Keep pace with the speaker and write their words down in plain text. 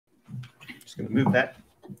Just going to move that.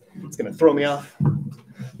 It's going to throw me off. I'm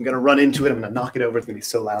going to run into it. I'm going to knock it over. It's going to be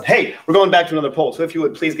so loud. Hey, we're going back to another poll. So if you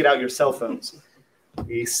would, please get out your cell phones.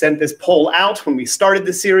 We sent this poll out when we started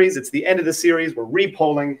the series. It's the end of the series. We're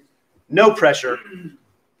re-polling. No pressure,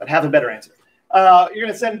 but have a better answer. You're going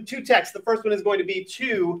to send 2 texts. The first one is going to be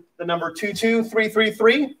to the number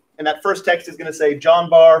 22333. And that first text is going to say John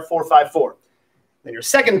Bar 454. Then your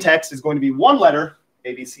second text is going to be 1 letter,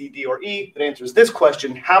 A, B, C, D, or E, that answers this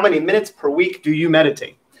question: how many minutes per week do you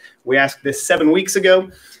meditate? We asked this 7 weeks ago.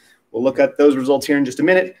 We'll look at those results here in just a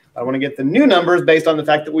minute. I want to get the new numbers based on the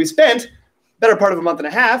fact that we spent the better part of a month and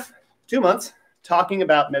a half, 2 months, talking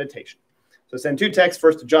about meditation. So send 2 texts,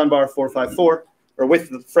 first to John Bar 454, or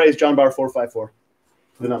with the phrase John Bar 454,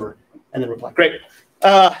 the number, and then reply. Great.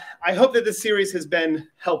 I hope that this series has been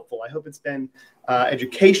helpful. I hope it's been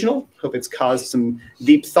educational. Hope it's caused some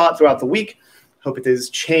deep thought throughout the week. Hope it has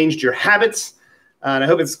changed your habits. And I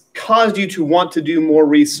hope it's caused you to want to do more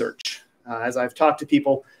research. As I've talked to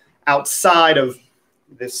people outside of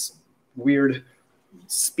this weird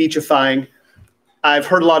speechifying, I've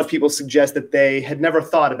heard a lot of people suggest that they had never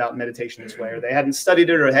thought about meditation this way, or they hadn't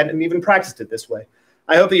studied it, or hadn't even practiced it this way.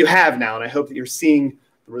 I hope that you have now, and I hope that you're seeing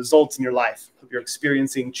the results in your life. I hope you're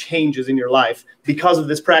experiencing changes in your life because of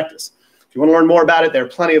this practice. If you want to learn more about it, there are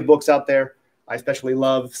plenty of books out there. I especially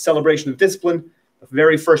love Celebration of Discipline. The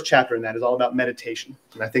very first chapter in that is all about meditation.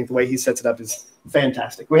 And I think the way he sets it up is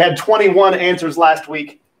fantastic. We had 21 answers last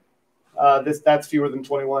week. That's fewer than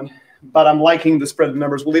 21. But I'm liking the spread of the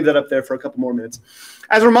numbers. We'll leave that up there for a couple more minutes.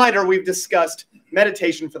 As a reminder, we've discussed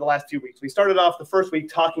meditation for the last few weeks. We started off the first week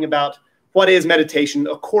talking about what is meditation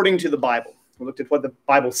according to the Bible. We looked at what the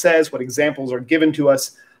Bible says, what examples are given to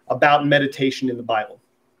us about meditation in the Bible.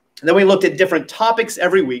 And then we looked at different topics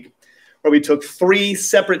every week, where we took 3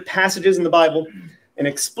 separate passages in the Bible and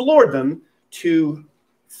explored them to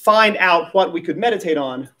find out what we could meditate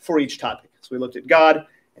on for each topic. So we looked at God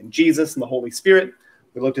and Jesus and the Holy Spirit.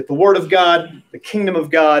 We looked at the Word of God, the Kingdom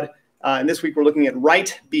of God, and this week we're looking at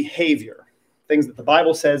right behavior, things that the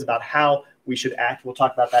Bible says about how we should act. We'll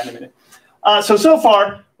talk about that in a minute. So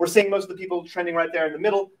far, we're seeing most of the people trending right there in the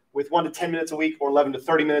middle with 1 to 10 minutes a week or 11 to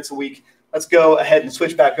 30 minutes a week. Let's go ahead and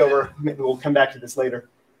switch back over. Maybe we'll come back to this later.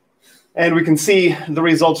 And we can see the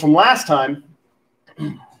results from last time,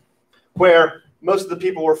 where most of the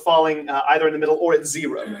people were falling either in the middle or at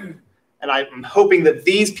 0. And I'm hoping that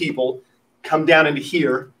these people come down into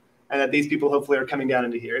here, and that these people hopefully are coming down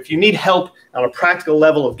into here. If you need help on a practical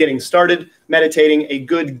level of getting started meditating, a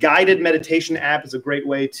good guided meditation app is a great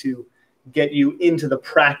way to get you into the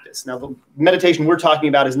practice. Now, the meditation we're talking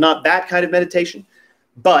about is not that kind of meditation,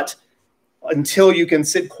 but until you can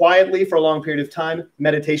sit quietly for a long period of time,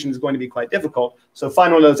 meditation is going to be quite difficult. So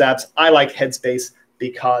find one of those apps. I like Headspace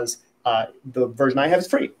because the version I have is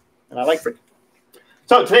free, and I like free.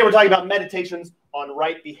 So today we're talking about meditations on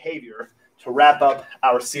right behavior to wrap up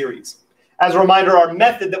our series. As a reminder, our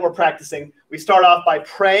method that we're practicing, we start off by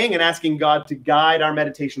praying and asking God to guide our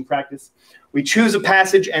meditation practice. We choose a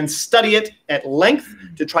passage and study it at length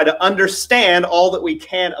to try to understand all that we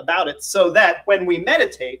can about it, so that when we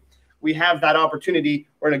meditate, we have that opportunity,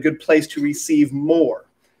 we're in a good place to receive more.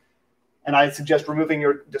 And I suggest removing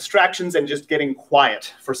your distractions and just getting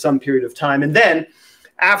quiet for some period of time. And then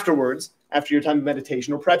afterwards, after your time of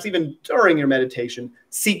meditation, or perhaps even during your meditation,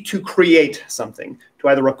 seek to create something, to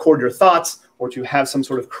either record your thoughts or to have some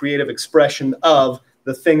sort of creative expression of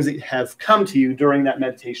the things that have come to you during that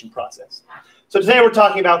meditation process. So today we're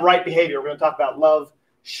talking about right behavior. We're going to talk about love,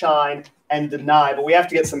 shine, and deny, but we have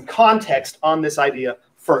to get some context on this idea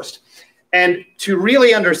first. And to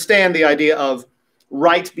really understand the idea of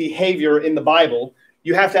right behavior in the Bible,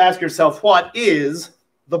 you have to ask yourself, what is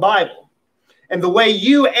the Bible? And the way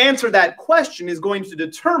you answer that question is going to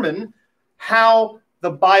determine how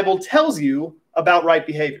the Bible tells you about right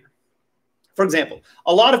behavior. For example,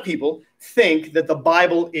 a lot of people think that the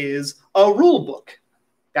Bible is a rule book.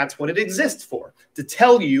 That's what it exists for, to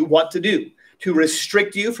tell you what to do, to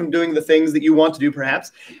restrict you from doing the things that you want to do,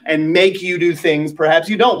 perhaps, and make you do things perhaps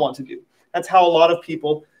you don't want to do. That's how a lot of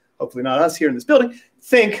people, hopefully not us here in this building,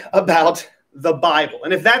 think about the Bible.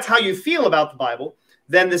 And if that's how you feel about the Bible,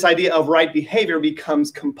 then this idea of right behavior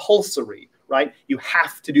becomes compulsory, right? You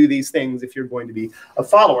have to do these things if you're going to be a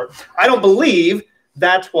follower. I don't believe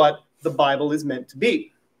that's what the Bible is meant to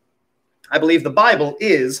be. I believe the Bible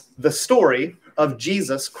is the story of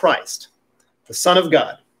Jesus Christ, the Son of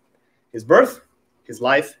God, his birth, his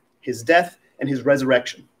life, his death, and his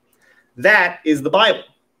resurrection. That is the Bible.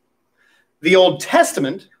 The Old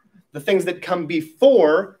Testament, the things that come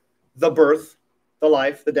before the birth, the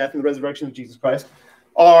life, the death, and the resurrection of Jesus Christ,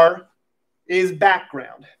 is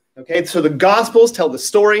background. Okay, so the Gospels tell the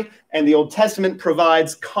story, and the Old Testament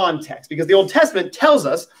provides context, because the Old Testament tells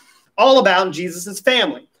us all about Jesus'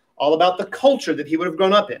 family, all about the culture that he would have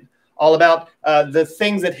grown up in, all about the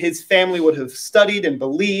things that his family would have studied and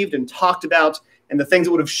believed and talked about, and the things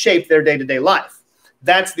that would have shaped their day-to-day life.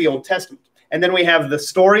 That's the Old Testament. And then we have the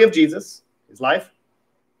story of Jesus, his life,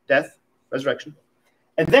 death, resurrection.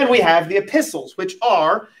 And then we have the epistles, which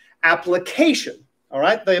are application. All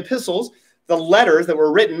right, the epistles, the letters that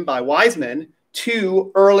were written by wise men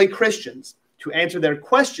to early Christians to answer their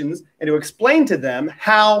questions and to explain to them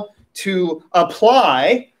how to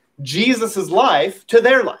apply Jesus' life to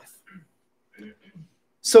their life.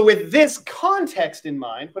 So with this context in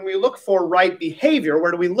mind, when we look for right behavior,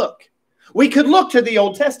 where do we look? We could look to the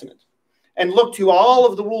Old Testament and look to all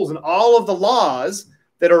of the rules and all of the laws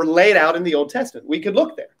that are laid out in the Old Testament. We could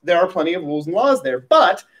look there. There are plenty of rules and laws there.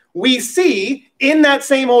 But we see in that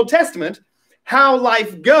same Old Testament how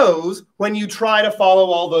life goes when you try to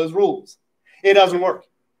follow all those rules. It doesn't work.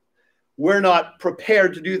 We're not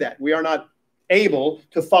prepared to do that. We are not able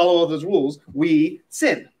to follow all those rules. We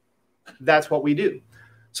sin. That's what we do.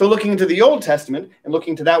 So looking into the Old Testament and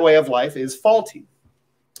looking to that way of life is faulty.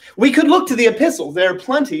 We could look to the epistles. There are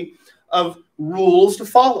plenty of rules to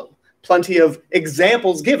follow, plenty of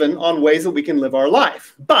examples given on ways that we can live our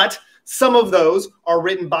life. But some of those are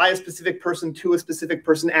written by a specific person to a specific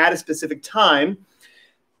person at a specific time.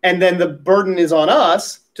 And then the burden is on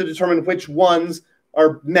us to determine which ones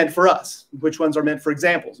are meant for us, which ones are meant for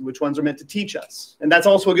examples, and which ones are meant to teach us. And that's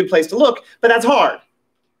also a good place to look, but that's hard.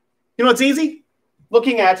 You know what's easy?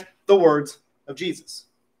 Looking at the words of Jesus.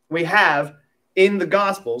 We have in the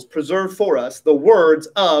Gospels preserved for us the words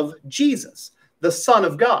of Jesus, the Son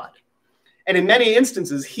of God. And in many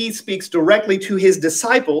instances, he speaks directly to his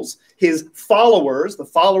disciples, his followers, the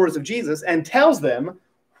followers of Jesus, and tells them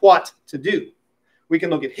what to do. We can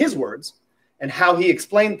look at his words and how he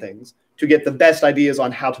explained things to get the best ideas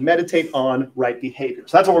on how to meditate on right behavior.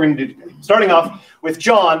 So that's what we're going to do today. Starting off with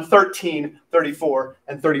John 13, 34,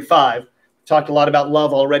 and 35. Talked a lot about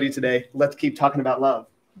love already today. Let's keep talking about love.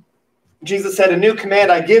 Jesus said, "A new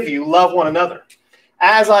command I give you, love one another.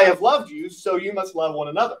 As I have loved you, so you must love one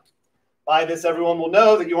another. By this, everyone will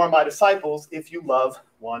know that you are my disciples if you love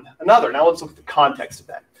one another." Now let's look at the context of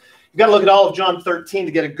that. You've got to look at all of John 13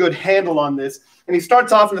 to get a good handle on this. And he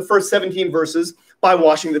starts off in the first 17 verses by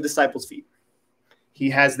washing the disciples' feet. He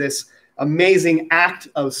has this amazing act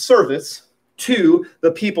of service to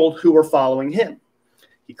the people who were following him.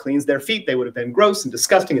 He cleans their feet. They would have been gross and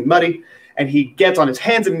disgusting and muddy. And he gets on his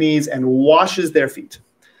hands and knees and washes their feet.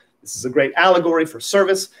 This is a great allegory for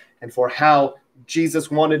service and for how Jesus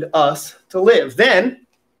wanted us to live. Then,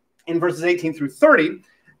 in verses 18 through 30,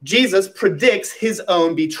 Jesus predicts his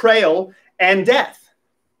own betrayal and death.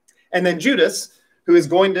 And then Judas, who is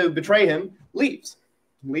going to betray him, leaves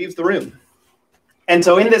the room. And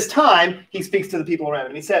so in this time, he speaks to the people around him.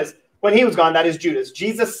 And he says, when he was gone, that is Judas,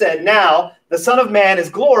 Jesus said, "Now the Son of Man is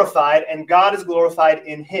glorified, and God is glorified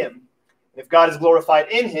in him. And if God is glorified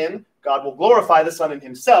in him, God will glorify the Son in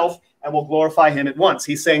himself, and will glorify him at once."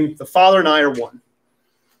 He's saying the Father and I are one.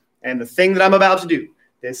 And the thing that I'm about to do,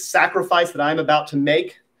 this sacrifice that I'm about to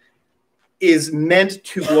make, is meant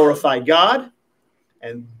to glorify God,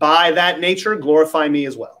 and by that nature, glorify me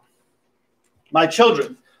as well. "My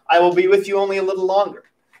children, I will be with you only a little longer.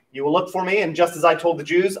 You will look for me, and just as I told the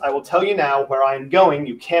Jews, I will tell you now, where I am going,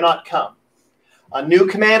 you cannot come. A new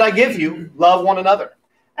command I give you, love one another.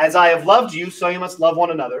 As I have loved you, so you must love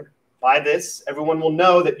one another. By this, everyone will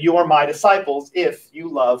know that you are my disciples if you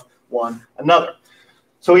love one another."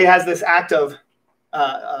 So he has this act of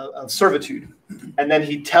servitude. And then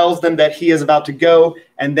he tells them that he is about to go,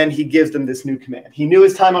 and then he gives them this new command. He knew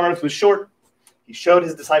his time on earth was short. He showed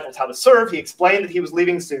his disciples how to serve. He explained that he was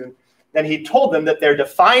leaving soon. Then he told them that their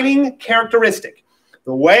defining characteristic,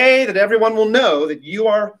 the way that everyone will know that you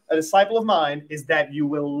are a disciple of mine, is that you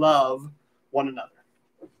will love one another.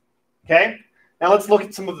 Okay? Now let's look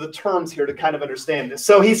at some of the terms here to kind of understand this.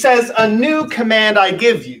 So he says, "A new command I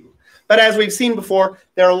give you." But as we've seen before,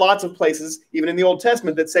 there are lots of places, even in the Old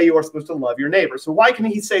Testament, that say you are supposed to love your neighbor. So why can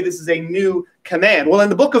he say this is a new command? Well, in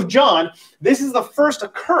the book of John, this is the first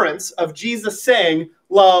occurrence of Jesus saying,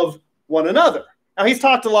 "Love one another." Now, he's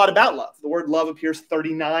talked a lot about love. The word love appears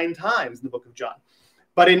 39 times in the book of John.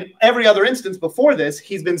 But in every other instance before this,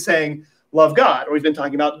 he's been saying, love God, or he's been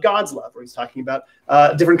talking about God's love, or he's talking about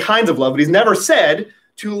different kinds of love, but he's never said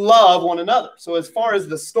to love one another. So as far as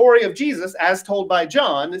the story of Jesus, as told by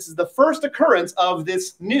John, this is the first occurrence of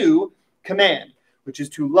this new command, which is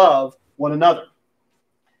to love one another.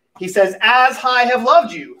 He says, "As I have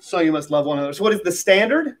loved you, so you must love one another." So what is the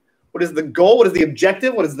standard? What is the goal? What is the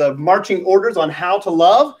objective? What is the marching orders on how to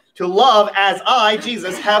love? To love as I,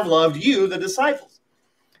 Jesus, have loved you, the disciples.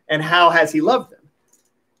 And how has he loved them?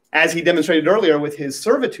 As he demonstrated earlier with his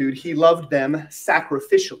servitude, he loved them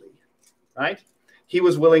sacrificially, right? He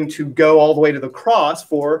was willing to go all the way to the cross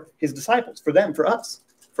for his disciples, for them, for us,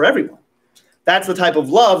 for everyone. That's the type of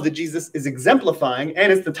love that Jesus is exemplifying,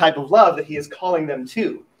 and it's the type of love that he is calling them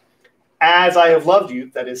to. As I have loved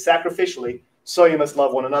you, that is sacrificially, so you must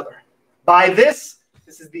love one another. By this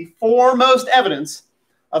is the foremost evidence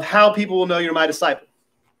of how people will know you're my disciple.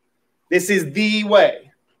 This is the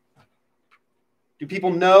way. Do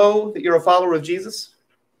people know that you're a follower of Jesus?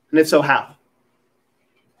 And if so, how?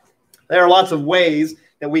 There are lots of ways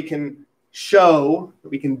that we can show, that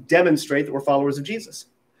we can demonstrate that we're followers of Jesus.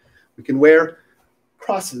 We can wear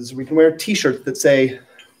crosses. We can wear T-shirts that say,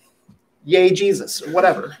 "Yay, Jesus," or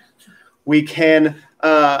whatever. We can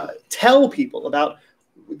tell people about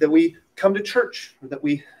that we come to church, or that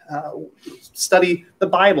we study the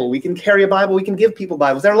Bible. We can carry a Bible. We can give people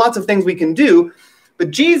Bibles. There are lots of things we can do.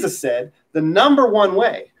 But Jesus said the number one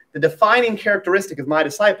way, the defining characteristic of my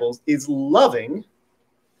disciples is loving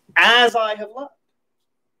as I have loved.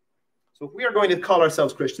 So if we are going to call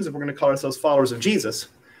ourselves Christians, if we're going to call ourselves followers of Jesus,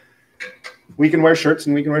 we can wear shirts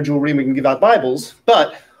and we can wear jewelry and we can give out Bibles,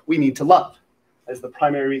 but we need to love. That's the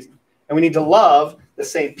primary reason. And we need to love the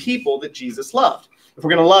same people that Jesus loved. If we're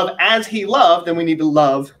going to love as he loved, then we need to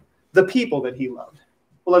love the people that he loved.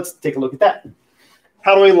 Well, let's take a look at that.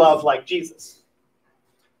 How do we love like Jesus?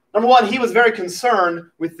 Number one, he was very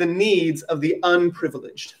concerned with the needs of the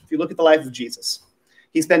unprivileged. If you look at the life of Jesus,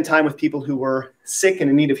 he spent time with people who were sick and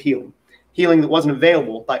in need of healing, healing that wasn't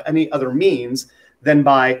available by any other means than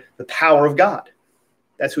by the power of God.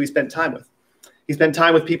 That's who he spent time with. He spent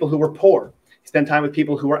time with people who were poor. He spent time with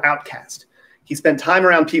people who were outcast. He spent time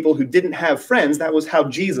around people who didn't have friends. That was how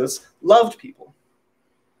Jesus loved people.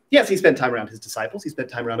 Yes, he spent time around his disciples. He spent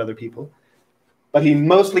time around other people. But he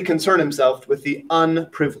mostly concerned himself with the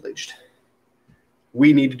unprivileged.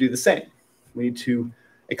 We need to do the same. We need to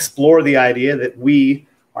explore the idea that we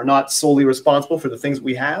are not solely responsible for the things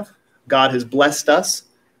we have. God has blessed us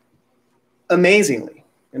amazingly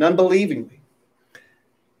and unbelievingly.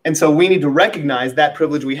 And so we need to recognize that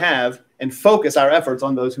privilege we have and focus our efforts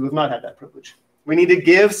on those who have not had that privilege. We need to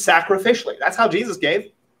give sacrificially. That's how Jesus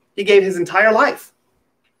gave. He gave his entire life.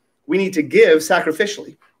 We need to give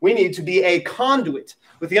sacrificially. We need to be a conduit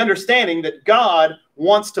with the understanding that God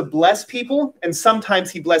wants to bless people, and sometimes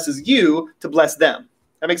he blesses you to bless them.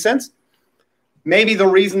 That makes sense? Maybe the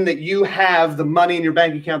reason that you have the money in your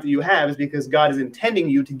bank account that you have is because God is intending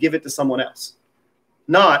you to give it to someone else,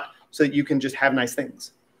 not so that you can just have nice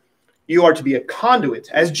things. You are to be a conduit,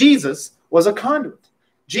 as Jesus was a conduit.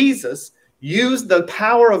 Jesus used the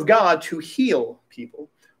power of God to heal people.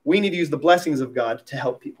 We need to use the blessings of God to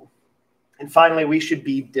help people. And finally, we should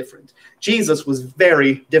be different. Jesus was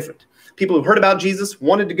very different. People who heard about Jesus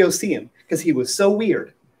wanted to go see him because he was so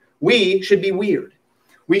weird. We should be weird.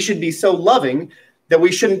 We should be so loving that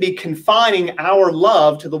we shouldn't be confining our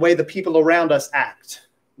love to the way the people around us act.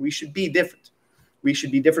 We should be different. We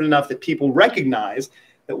should be different enough that people recognize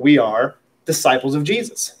that we are disciples of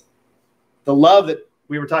Jesus. The love that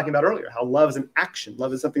we were talking about earlier, how love is an action.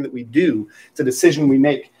 Love is something that we do. It's a decision we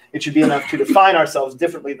make. It should be enough to define ourselves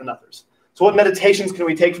differently than others. So what meditations can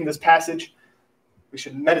we take from this passage? We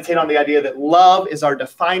should meditate on the idea that love is our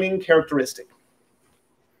defining characteristic.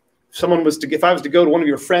 If I was to go to one of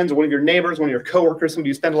your friends or one of your neighbors, one of your coworkers, somebody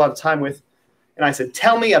you spend a lot of time with, and I said,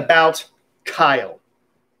 "Tell me about Kyle."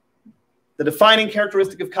 The defining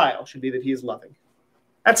characteristic of Kyle should be that he is loving.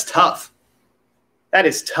 That's tough. That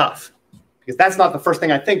is tough. Because that's not the first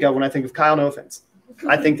thing I think of when I think of Kyle, no offense.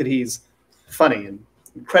 I think that he's funny and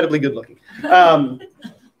incredibly good looking.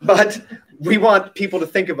 But we want people to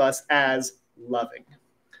think of us as loving.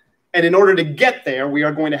 And in order to get there, we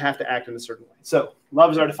are going to have to act in a certain way. So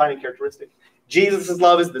love is our defining characteristic. Jesus'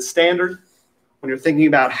 love is the standard. When you're thinking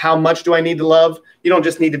about how much do I need to love, you don't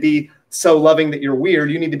just need to be so loving that you're weird.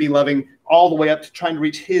 You need to be loving all the way up to trying to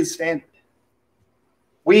reach his standard.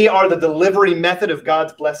 We are the delivery method of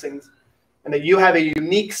God's blessings, and that you have a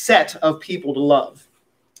unique set of people to love.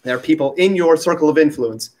 There are people in your circle of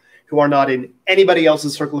influence who are not in anybody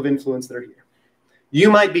else's circle of influence that are here. You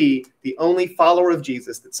might be the only follower of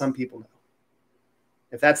Jesus that some people know.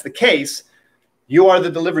 If that's the case, you are the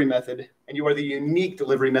delivery method, and you are the unique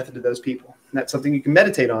delivery method to those people. And that's something you can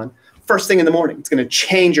meditate on first thing in the morning. It's going to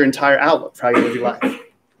change your entire outlook for how you live your life.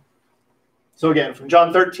 So again, from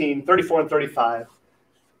John 13, 34 and 35,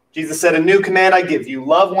 Jesus said, "A new command I give you,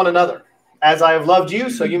 love one another. As I have loved you,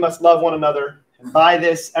 so you must love one another. And by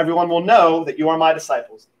this, everyone will know that you are my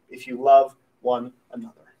disciples, if you love one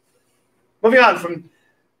another. Moving on from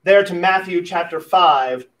there to Matthew chapter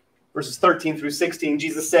 5, verses 13 through 16,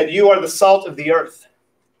 Jesus said, "You are the salt of the earth.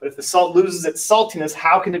 But if the salt loses its saltiness,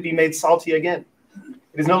 how can it be made salty again?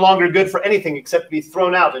 It is no longer good for anything except to be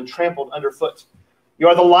thrown out and trampled underfoot. You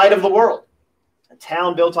are the light of the world. A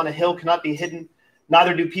town built on a hill cannot be hidden.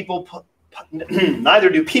 Neither do people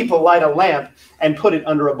light a lamp and put it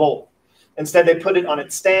under a bowl. Instead, they put it on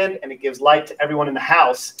its stand, and it gives light to everyone in the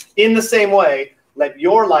house. In the same way, let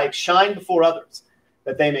your light shine before others,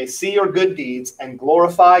 that they may see your good deeds and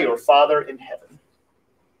glorify your Father in heaven."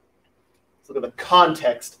 Let's look at the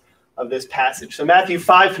context of this passage. So Matthew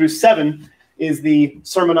 5 through 7 is the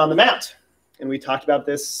Sermon on the Mount. And we talked about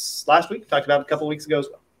this last week, talked about it a couple of weeks ago as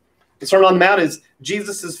well. The Sermon on the Mount is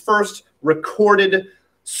Jesus' first recorded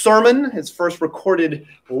sermon, his first recorded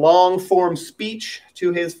long-form speech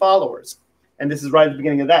to his followers. And this is right at the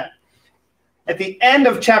beginning of that. At the end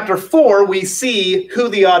of chapter 4, we see who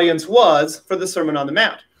the audience was for the Sermon on the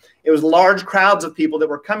Mount. It was large crowds of people that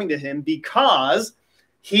were coming to him because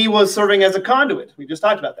he was serving as a conduit. We just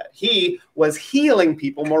talked about that. He was healing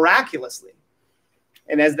people miraculously.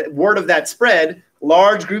 And as the word of that spread,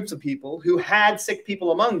 large groups of people who had sick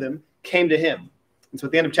people among them came to him. And so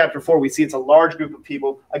at the end of chapter 4, we see it's a large group of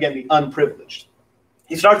people, again, the unprivileged.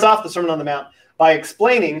 He starts off the Sermon on the Mount by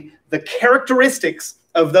explaining the characteristics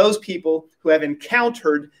of those people who have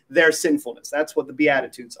encountered their sinfulness. That's what the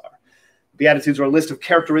Beatitudes are. Beatitudes are a list of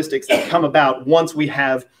characteristics that come about once we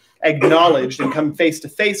have acknowledged and come face to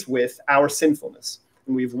face with our sinfulness.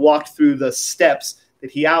 And we've walked through the steps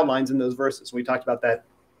that he outlines in those verses. We talked about that.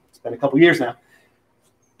 It's been a couple years now.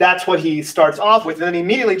 That's what he starts off with. And then he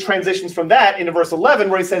immediately transitions from that into verse 11,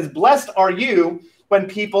 where he says, "Blessed are you when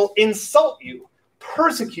people insult you,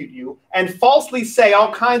 persecute you, and falsely say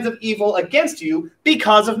all kinds of evil against you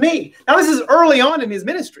because of me." Now, this is early on in his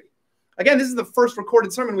ministry. Again, this is the first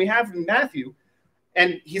recorded sermon we have from Matthew.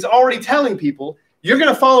 And he's already telling people, you're going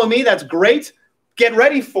to follow me. That's great. Get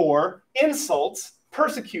ready for insults,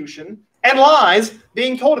 persecution, and lies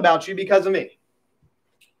being told about you because of me.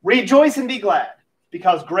 Rejoice and be glad,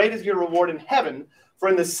 because great is your reward in heaven, for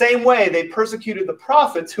in the same way they persecuted the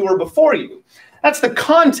prophets who were before you. That's the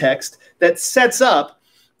context that sets up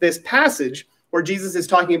this passage where Jesus is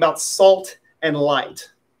talking about salt and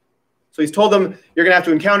light. So he's told them, you're going to have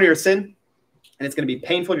to encounter your sin, and it's going to be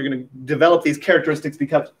painful. You're going to develop these characteristics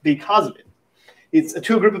because of it. It's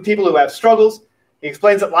to a group of people who have struggles. He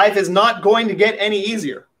explains that life is not going to get any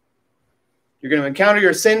easier. You're going to encounter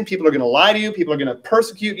your sin. People are going to lie to you. People are going to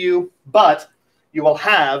persecute you, but you will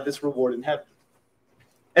have this reward in heaven.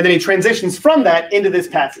 And then he transitions from that into this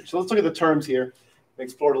passage. So let's look at the terms here and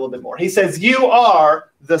explore it a little bit more. He says, you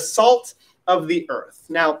are the salt of the earth.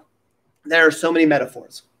 Now, there are so many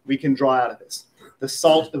metaphors we can draw out of this. The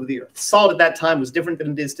salt of the earth. Salt at that time was different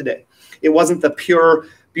than it is today. It wasn't the pure,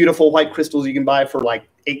 beautiful white crystals you can buy for like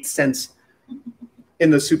 8 cents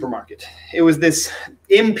in the supermarket. It was this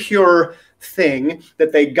impure thing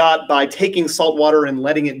that they got by taking salt water and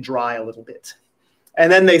letting it dry a little bit.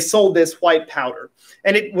 And then they sold this white powder.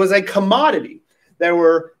 And it was a commodity.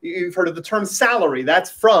 You've heard of the term salary. That's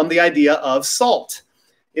from the idea of salt.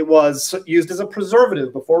 It was used as a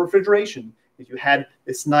preservative before refrigeration. If you had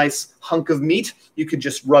this nice hunk of meat, you could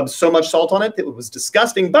just rub so much salt on it that it was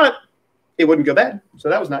disgusting, but it wouldn't go bad. So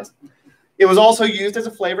that was nice. It was also used as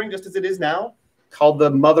a flavoring, just as it is now. Called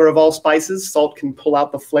the mother of all spices. Salt can pull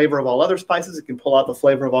out the flavor of all other spices. It can pull out the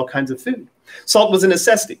flavor of all kinds of food. Salt was a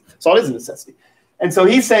necessity. Salt is a necessity. And so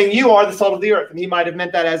he's saying you are the salt of the earth. And he might have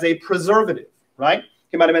meant that as a preservative, right?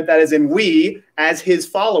 He might have meant that as in we, as his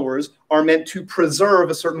followers, are meant to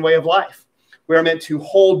preserve a certain way of life. We are meant to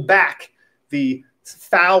hold back the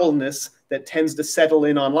foulness that tends to settle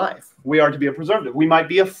in on life. We are to be a preservative. We might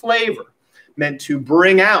be a flavor meant to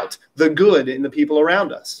bring out the good in the people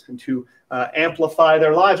around us and to amplify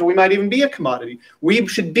their lives, or we might even be a commodity. We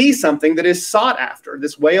should be something that is sought after,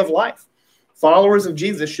 this way of life. Followers of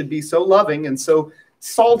Jesus should be so loving and so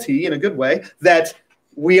salty in a good way that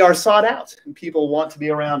we are sought out and people want to be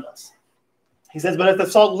around us. He says, but if the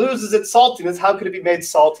salt loses its saltiness, how could it be made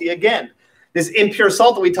salty again? This impure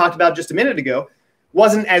salt that we talked about just a minute ago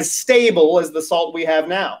wasn't as stable as the salt we have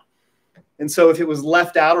now. And so if it was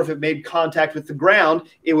left out or if it made contact with the ground,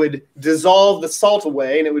 it would dissolve the salt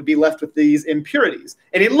away and it would be left with these impurities.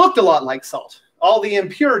 And it looked a lot like salt. All the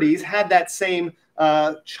impurities had that same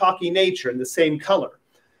chalky nature and the same color.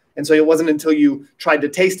 And so it wasn't until you tried to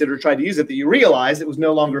taste it or tried to use it that you realized it was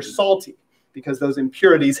no longer salty because those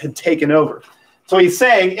impurities had taken over. So he's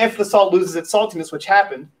saying if the salt loses its saltiness, which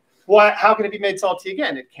happened, how can it be made salty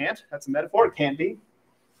again? It can't. That's a metaphor. It can't be.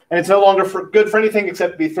 And it's no longer good for anything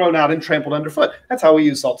except to be thrown out and trampled underfoot. That's how we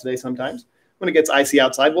use salt today sometimes. When it gets icy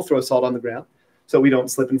outside, we'll throw salt on the ground so we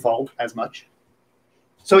don't slip and fall as much.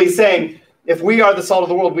 So he's saying, if we are the salt of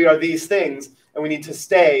the world, we are these things, and we need to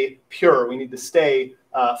stay pure. We need to stay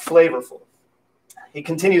flavorful. He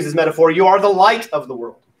continues his metaphor. You are the light of the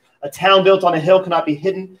world. A town built on a hill cannot be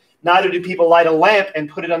hidden. Neither do people light a lamp and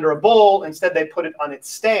put it under a bowl. Instead, they put it on its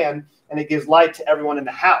stand, and it gives light to everyone in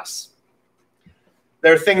the house.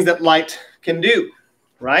 There are things that light can do,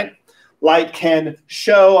 right? Light can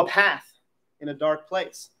show a path in a dark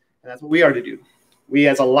place. And that's what we are to do. We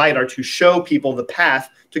as a light are to show people the path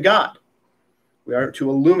to God. We are to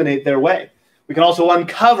illuminate their way. We can also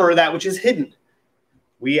uncover that which is hidden.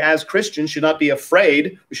 We as Christians should not be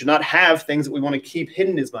afraid. We should not have things that we want to keep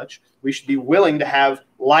hidden as much. We should be willing to have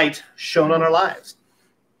light shown on our lives.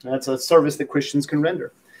 And that's a service that Christians can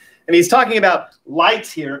render. And he's talking about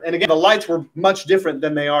lights here. And again, the lights were much different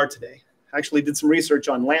than they are today. I actually did some research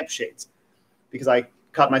on lampshades because I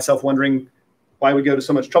caught myself wondering why we go to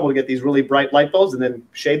so much trouble to get these really bright light bulbs and then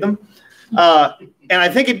shade them. And I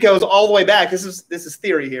think it goes all the way back. This is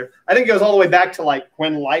theory here. I think it goes all the way back to like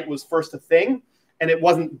when light was first a thing and it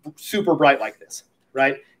wasn't super bright like this,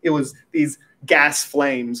 right? It was these gas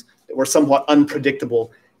flames that were somewhat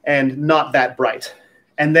unpredictable and not that bright.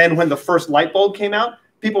 And then when the first light bulb came out,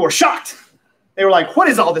 people were shocked. They were like, what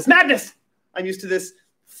is all this madness? I'm used to this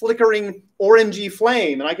flickering orangey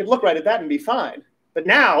flame, and I could look right at that and be fine. But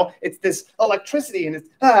now it's this electricity, and it's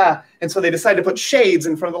and so they decided to put shades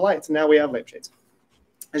in front of the lights, and now we have lampshades.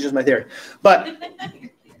 That's just my theory. But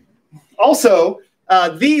also,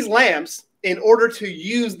 these lamps, in order to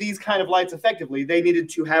use these kind of lights effectively, they needed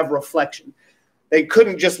to have reflection. They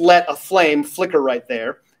couldn't just let a flame flicker right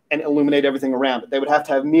there and illuminate everything around it. They would have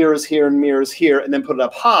to have mirrors here and mirrors here, and then put it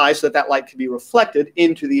up high so that that light could be reflected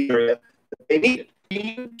into the area that they needed.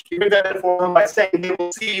 You hear that metaphor by saying they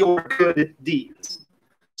will see your good deeds.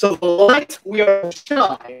 So the light we are to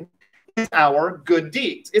shine is our good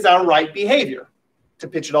deeds, is our right behavior. To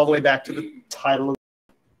pitch it all the way back to the title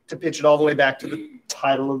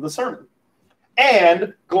of the sermon.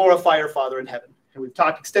 And glorify your Father in heaven. And we've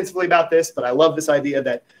talked extensively about this, but I love this idea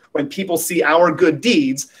that when people see our good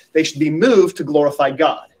deeds, they should be moved to glorify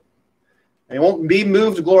God. And they won't be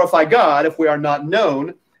moved to glorify God if we are not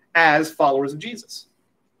known as followers of Jesus.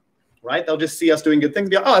 Right? They'll just see us doing good things and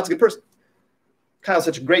be like, oh, that's a good person. Kyle's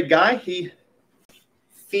such a great guy. He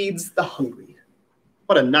feeds the hungry.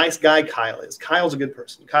 What a nice guy Kyle is. Kyle's a good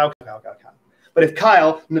person. Kyle. But if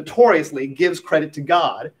Kyle notoriously gives credit to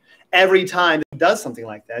God every time he does something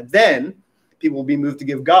like that, then people will be moved to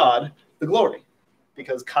give God the glory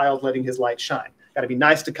because Kyle's letting his light shine. Got to be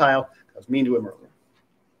nice to Kyle. I was mean to him earlier.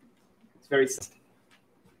 It's very simple.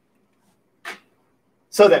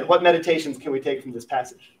 So then, what meditations can we take from this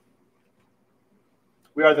passage?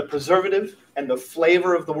 We are the preservative and the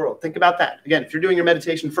flavor of the world. Think about that. Again, if you're doing your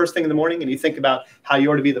meditation first thing in the morning and you think about how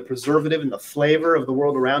you are to be the preservative and the flavor of the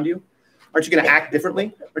world around you, aren't you going to act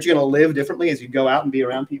differently? Aren't you going to live differently as you go out and be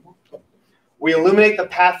around people? We illuminate the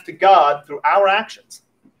path to God through our actions.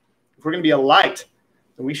 If we're going to be a light,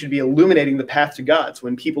 then we should be illuminating the path to God. So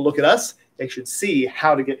when people look at us, they should see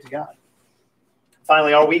how to get to God.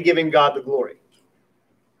 Finally, are we giving God the glory?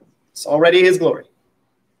 It's already his glory.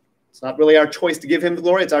 It's not really our choice to give him the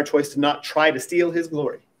glory. It's our choice to not try to steal his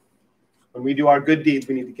glory. When we do our good deeds,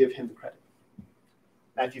 we need to give him the credit.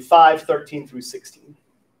 Matthew 5:13 through 16.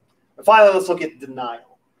 And finally, let's look at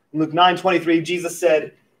denial. In Luke 9:23, Jesus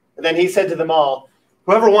said, and then he said to them all,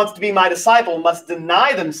 whoever wants to be my disciple must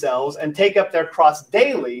deny themselves and take up their cross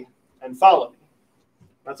daily and follow me.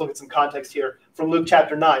 Let's look at some context here from Luke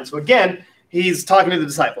chapter 9. So again, he's talking to the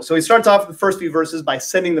disciples. So he starts off the first few verses by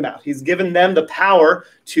sending them out. He's given them the power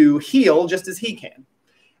to heal just as he can.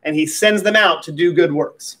 And he sends them out to do good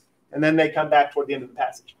works. And then they come back toward the end of the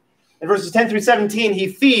passage. In verses 10 through 17, he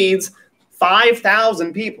feeds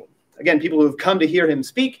 5,000 people. Again, people who have come to hear him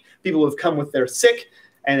speak, people who have come with their sick,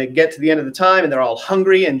 and they get to the end of the time, and they're all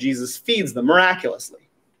hungry, and Jesus feeds them miraculously.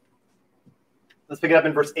 Let's pick it up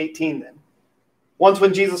in verse 18 then. Once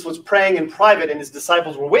when Jesus was praying in private and his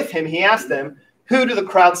disciples were with him, he asked them, who do the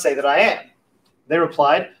crowd say that I am? They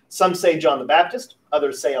replied, some say John the Baptist,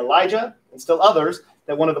 others say Elijah, and still others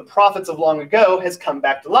that one of the prophets of long ago has come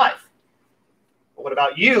back to life. But what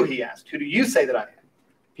about you, he asked. Who do you say that I am?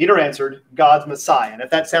 Peter answered, God's Messiah. And if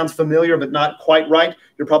that sounds familiar but not quite right,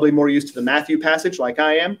 you're probably more used to the Matthew passage like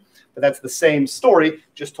I am. But that's the same story,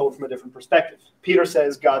 just told from a different perspective. Peter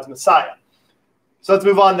says God's Messiah. So let's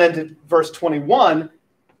move on then to verse 21.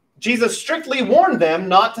 Jesus strictly warned them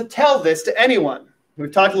not to tell this to anyone.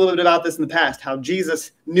 We've talked a little bit about this in the past, how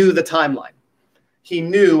Jesus knew the timeline. He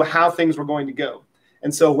knew how things were going to go.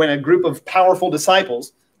 And so when a group of powerful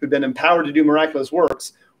disciples who'd been empowered to do miraculous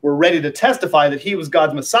works were ready to testify that he was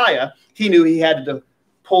God's Messiah, he knew he had to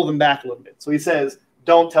pull them back a little bit. So he says,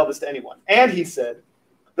 don't tell this to anyone. And he said,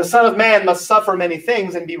 the Son of Man must suffer many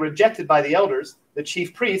things and be rejected by the elders, the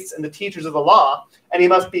chief priests, and the teachers of the law, and he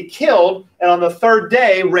must be killed and on the third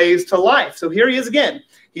day raised to life. So here he is again.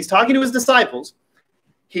 He's talking to his disciples.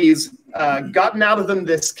 He's gotten out of them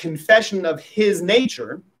this confession of his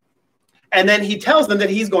nature, and then he tells them that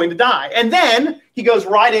he's going to die. And then he goes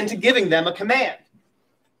right into giving them a command.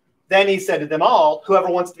 Then he said to them all, whoever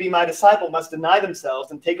wants to be my disciple must deny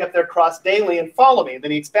themselves and take up their cross daily and follow me. And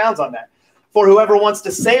then he expounds on that. For whoever wants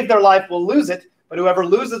to save their life will lose it, but whoever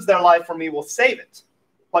loses their life for me will save it.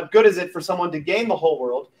 What good is it for someone to gain the whole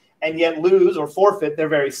world and yet lose or forfeit their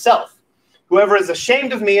very self? Whoever is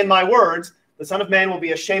ashamed of me and my words, the Son of Man will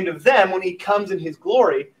be ashamed of them when he comes in his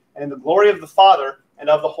glory and in the glory of the Father and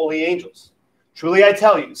of the holy angels. Truly I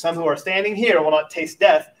tell you, some who are standing here will not taste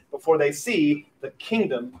death before they see the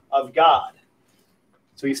kingdom of God.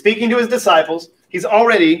 So he's speaking to his disciples. He's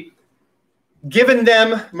already given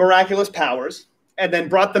them miraculous powers and then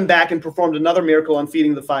brought them back and performed another miracle on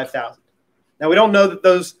feeding the 5,000. Now, we don't know that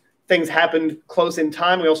those things happened close in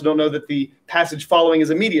time. We also don't know that the passage following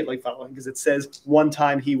is immediately following because it says one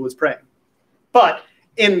time he was praying. But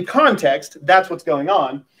in context, that's what's going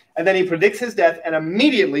on. And then he predicts his death and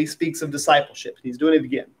immediately speaks of discipleship. He's doing it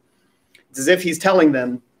again. It's as if he's telling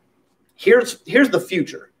them, here's the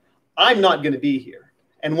future. I'm not going to be here.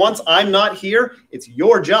 And once I'm not here, it's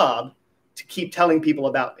your job to keep telling people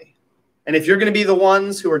about me. And if you're going to be the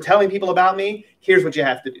ones who are telling people about me, here's what you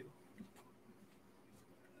have to do.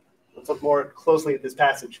 Let's look more closely at this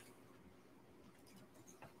passage.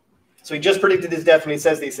 So he just predicted his death when he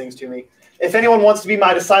says these things to me. If anyone wants to be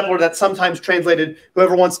my disciple, or that's sometimes translated,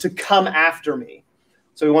 whoever wants to come after me.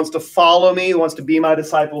 So he wants to follow me, he wants to be my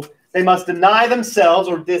disciple. They must deny themselves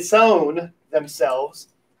or disown themselves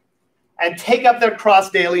and take up their cross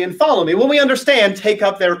daily and follow me. Well, we understand take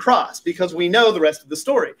up their cross because we know the rest of the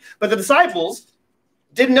story. But the disciples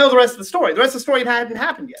didn't know the rest of the story. The rest of the story hadn't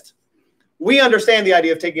happened yet. We understand the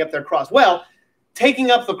idea of taking up their cross. Well, taking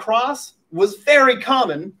up the cross was very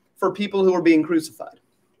common for people who were being crucified.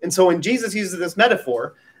 And so when Jesus uses this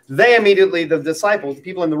metaphor, they immediately, the disciples, the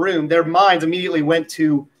people in the room, their minds immediately went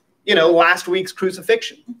to, last week's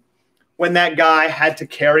crucifixion when that guy had to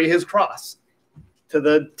carry his cross to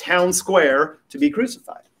the town square to be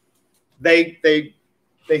crucified. They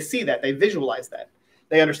see that. They visualize that.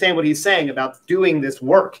 They understand what he's saying about doing this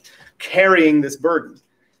work, carrying this burden.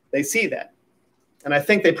 They see that. And I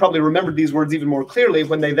think they probably remembered these words even more clearly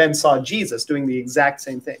when they then saw Jesus doing the exact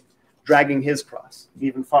same thing, dragging his cross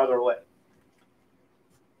even farther away.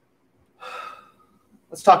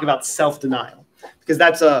 Let's talk about self-denial, because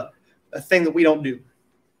that's a thing that we don't do.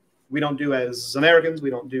 We don't do as Americans. We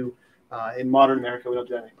don't do in modern America. We don't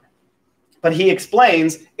do that anymore. But he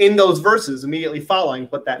explains in those verses immediately following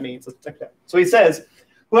what that means. Let's check that. So he says,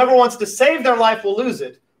 whoever wants to save their life will lose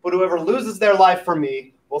it, but whoever loses their life for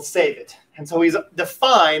me will save it. And so he's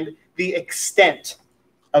defined the extent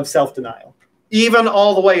of self-denial, even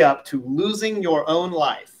all the way up to losing your own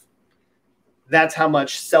life. That's how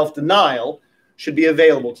much self-denial should be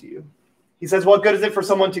available to you. He says, what good is it for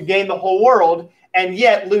someone to gain the whole world and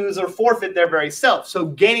yet lose or forfeit their very self? So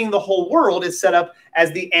gaining the whole world is set up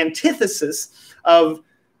as the antithesis of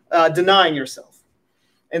denying yourself.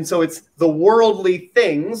 And so it's the worldly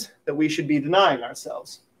things that we should be denying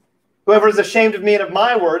ourselves. Whoever is ashamed of me and of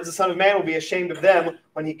my words, the Son of Man will be ashamed of them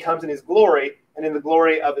when he comes in his glory and in the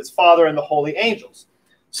glory of his Father and the holy angels.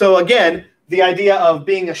 So again, the idea of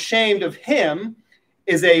being ashamed of him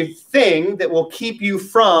is a thing that will keep you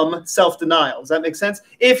from self-denial. Does that make sense?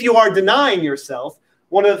 If you are denying yourself,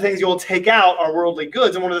 one of the things you will take out are worldly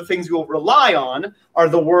goods, and one of the things you will rely on are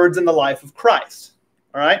the words and the life of Christ.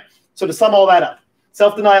 All right? So to sum all that up,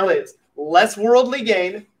 self-denial is less worldly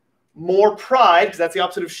gain, more pride, because that's the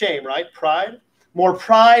opposite of shame, right? Pride. More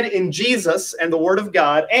pride in Jesus and the Word of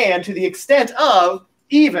God, and to the extent of,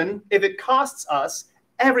 even if it costs us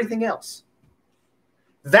everything else.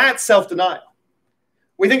 That's self-denial.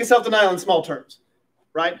 We think of self-denial in small terms,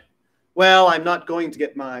 right? Well, I'm not going to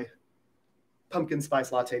get my pumpkin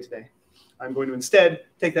spice latte today. I'm going to instead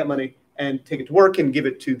take that money and take it to work and give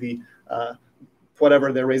it to the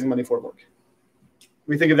whatever they're raising money for at work.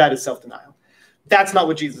 We think of that as self-denial. That's not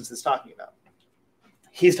what Jesus is talking about.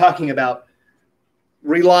 He's talking about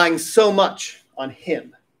relying so much on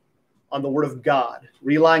him, on the Word of God,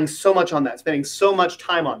 relying so much on that, spending so much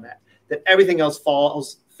time on that, that everything else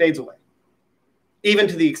fades away, even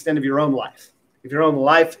to the extent of your own life. If your own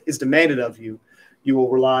life is demanded of you, You will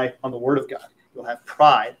rely on the word of God. You'll have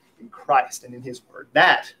pride in Christ and in his word.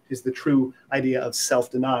 That is the true idea of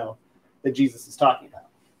self-denial that Jesus is talking about.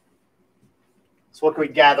 So what can we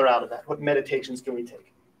gather out of that? What meditations can we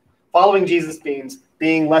take? Following Jesus means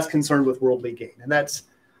being less concerned with worldly gain. And that's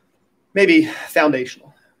maybe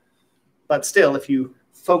foundational. But still, if you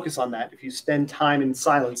focus on that, if you spend time in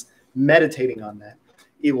silence meditating on that,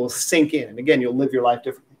 it will sink in. And again, you'll live your life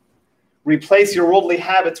differently. Replace your worldly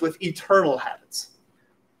habits with eternal habits.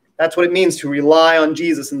 That's what it means to rely on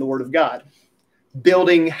Jesus and the Word of God.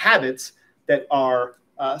 Building habits that are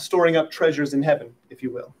storing up treasures in heaven, if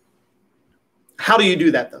you will. How do you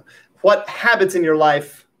do that, though? What habits in your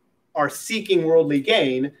life are seeking worldly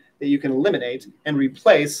gain that you can eliminate and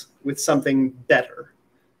replace with something better?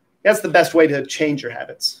 That's the best way to change your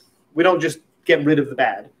habits. We don't just get rid of the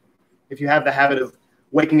bad. If you have the habit of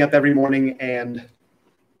waking up every morning and,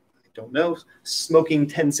 I don't know, smoking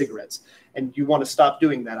 10 cigarettes, and you want to stop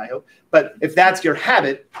doing that, I hope. But if that's your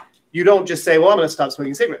habit, you don't just say, well, I'm going to stop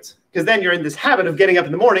smoking cigarettes. Because then you're in this habit of getting up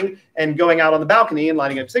in the morning and going out on the balcony and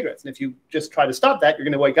lighting up cigarettes. And if you just try to stop that, you're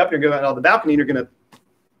going to wake up, you're going out on the balcony, and you're going to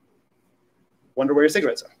wonder where your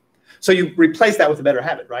cigarettes are. So you replace that with a better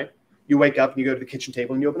habit, right? You wake up and you go to the kitchen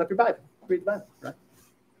table and you open up your Bible, read the Bible, right?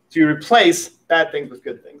 So you replace bad things with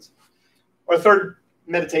good things. Or a third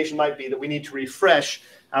meditation might be that we need to refresh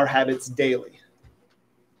our habits daily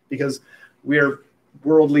because we're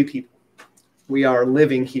worldly people. We are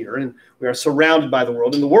living here and we are surrounded by the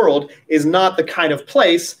world, and the world is not the kind of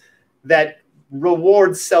place that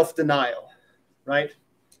rewards self-denial, right?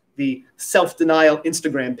 The self-denial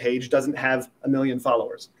Instagram page doesn't have 1 million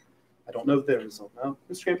followers. I don't know if there is no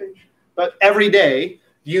Instagram page. But every day,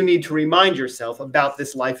 you need to remind yourself about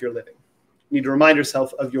this life you're living. You need to remind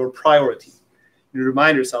yourself of your priority. You need to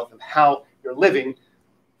remind yourself of how you're living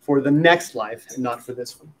for the next life and not for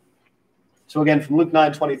this one. So again, from Luke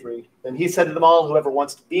 9:23, then he said to them all, whoever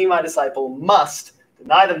wants to be my disciple must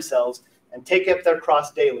deny themselves and take up their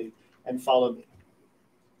cross daily and follow me.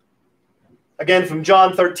 Again, from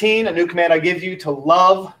John 13, a new command I give you, to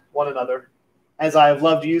love one another. As I have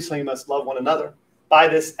loved you, so you must love one another. By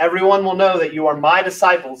this, everyone will know that you are my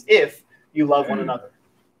disciples if you love one another.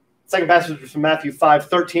 Second passage is from Matthew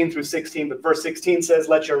 5:13 through 16, but verse 16 says,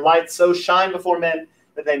 let your light so shine before men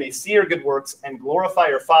that they may see your good works and glorify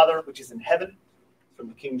your Father which is in heaven, from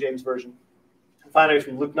the King James Version. And finally,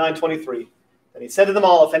 from Luke 9:23, then he said to them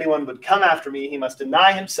all, if anyone would come after me, he must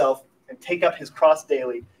deny himself and take up his cross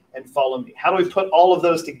daily and follow me. How do we put all of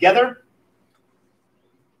those together?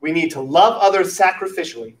 We need to love others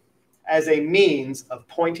sacrificially as a means of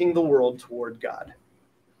pointing the world toward God.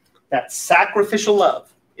 That sacrificial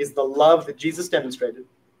love is the love that Jesus demonstrated.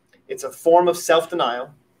 It's a form of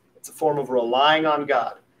self-denial. It's a form of relying on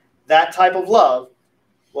God. That type of love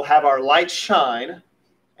will have our light shine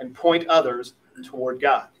and point others toward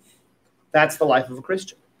God. That's the life of a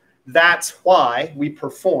Christian. That's why we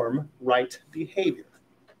perform right behavior.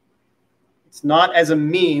 It's not as a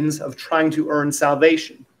means of trying to earn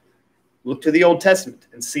salvation. Look to the Old Testament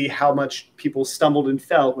and see how much people stumbled and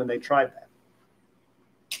fell when they tried that.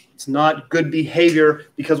 It's not good behavior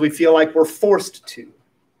because we feel like we're forced to.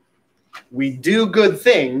 We do good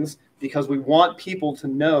things because we want people to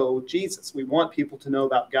know Jesus. We want people to know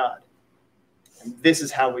about God. And this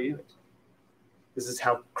is how we do it. This is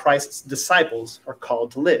how Christ's disciples are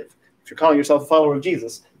called to live. If you're calling yourself a follower of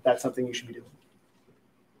Jesus, that's something you should be doing.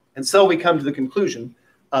 And so we come to the conclusion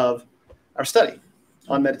of our study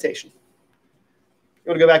on meditation. You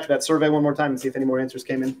want to go back to that survey one more time and see if any more answers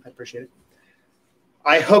came in? I appreciate it.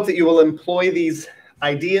 I hope that you will employ these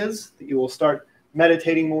ideas, that you will start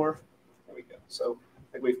meditating more. There we go. So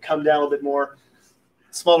I think we've come down a little bit more.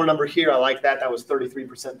 Smaller number here. I like that. That was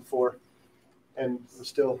 33% before. And we're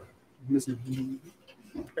still missing.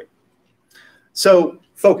 Great. So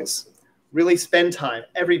focus. Really spend time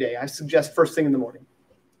every day. I suggest first thing in the morning.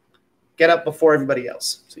 Get up before everybody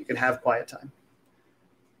else so you can have quiet time.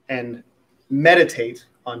 And meditate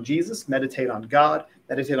on Jesus, meditate on God,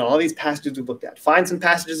 meditate on all these passages we've looked at. Find some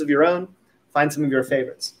passages of your own, find some of your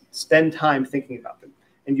favorites. Spend time thinking about them,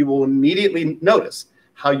 and you will immediately notice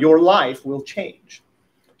how your life will change.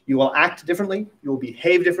 You will act differently, you will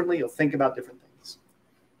behave differently, you'll think about different things.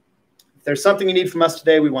 If there's something you need from us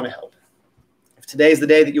today, we want to help. If today is the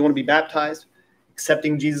day that you want to be baptized,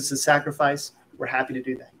 accepting Jesus' sacrifice, we're happy to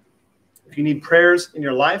do that. If you need prayers in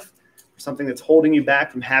your life, something that's holding you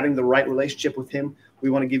back from having the right relationship with him,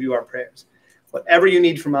 we want to give you our prayers. Whatever you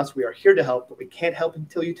need from us, we are here to help, but we can't help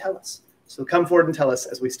until you tell us. So come forward and tell us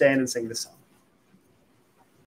as we stand and sing this song.